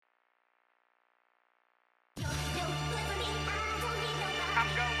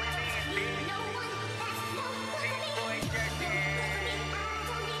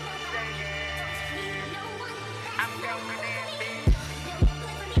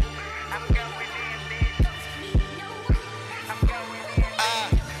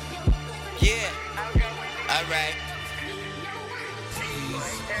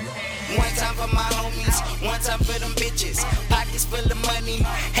for my homies, one time for them bitches. Pockets full of money,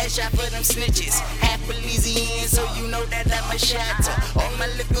 headshot for them snitches. Half Belizean, so you know that I'm a shatter. All my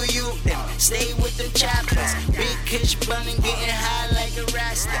little youth, them stay with them choppers. Big kush bunning, getting high like a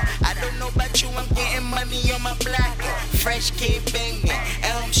rasta. I don't know about you, I'm getting money on my blocker. Fresh kid banging,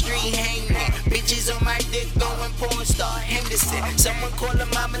 Elm Street hanging. Bitches on my dick going porn star Henderson. Someone call her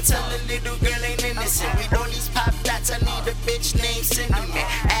mama, tell her little girl ain't innocent. With all these pop dots, I need a bitch named Cinnamon.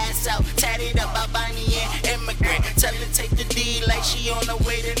 Ass out, tatted up, Albanian immigrant. Tell her take the D like she on her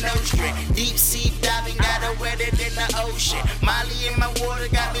way to no string. Deep sea diving, got her wetter than the ocean. Molly in my water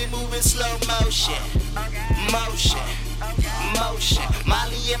got me moving slow motion. Motion, motion.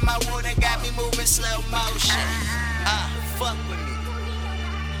 Molly in my water got me moving slow motion. Fuck with me.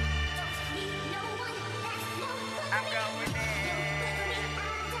 I'm going in.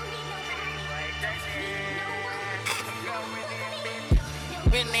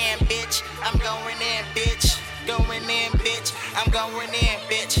 I'm going in, bitch. Going in, bitch. I'm going in,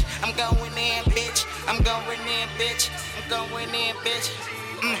 bitch. I'm going in, bitch. I'm going in, bitch. I'm going in, bitch.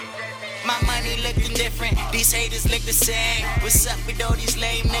 My money looking different, these haters look the same. What's up with all these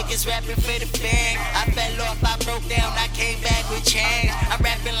lame niggas rapping for the fame? I fell off, I broke down, I came back with change. I'm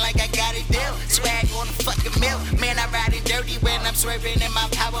rapping like I got a deal, swag on the fucking mill. Man, I riding dirty when I'm swerving in my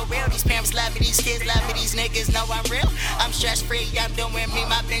power wheel. These parents love me, these kids love me, these niggas know I'm real. I'm stress free, I'm doing me,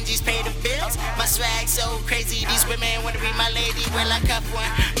 my Benjis pay the bills. My swag so crazy, these women wanna be my lady. Will I cuff one?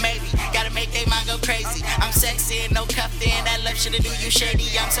 Maybe, gotta make they mind go crazy. I'm sexy and no cuffed in, that love should've do you shady.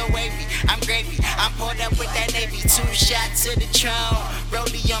 I'm so wavy, I'm gravy, I'm poured up with that Navy. 2 shots to the throne,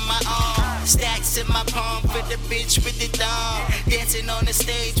 rollie on my arm, stacks in my palm for the bitch with the thong. Dancing on the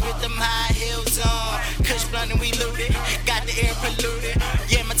stage with them high heels on. Kush blunt and we looted, got the air polluted.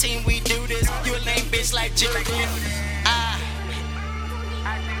 Yeah, my team, we do this. You a lame bitch like Judy.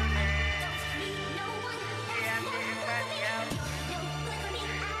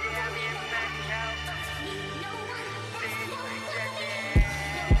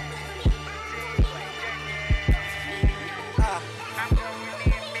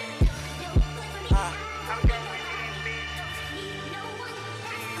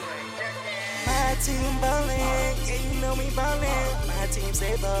 My team ballin', yeah, you know me ballin'. My team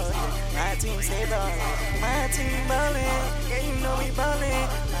say ballin', my team say ballin'. My team ballin', yeah, you know me ballin'.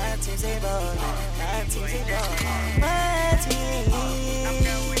 My team say ballin', my team say ballin'. My team, yeah, you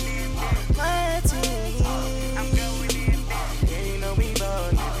know me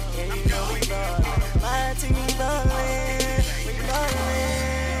ballin', yeah, you know me ballin'. My team ballin', we ballin',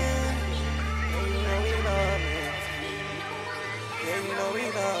 yeah, you know we ballin', yeah, you know we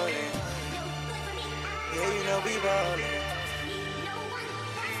ballin'. Yeah, you know we ballin'.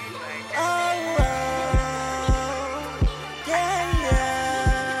 Oh, yeah,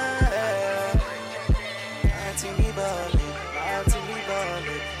 yeah. My team be ballin', my team be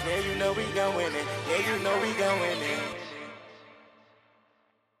ballin'. Yeah, you know we gon' win it. Yeah, you know we gon' win it.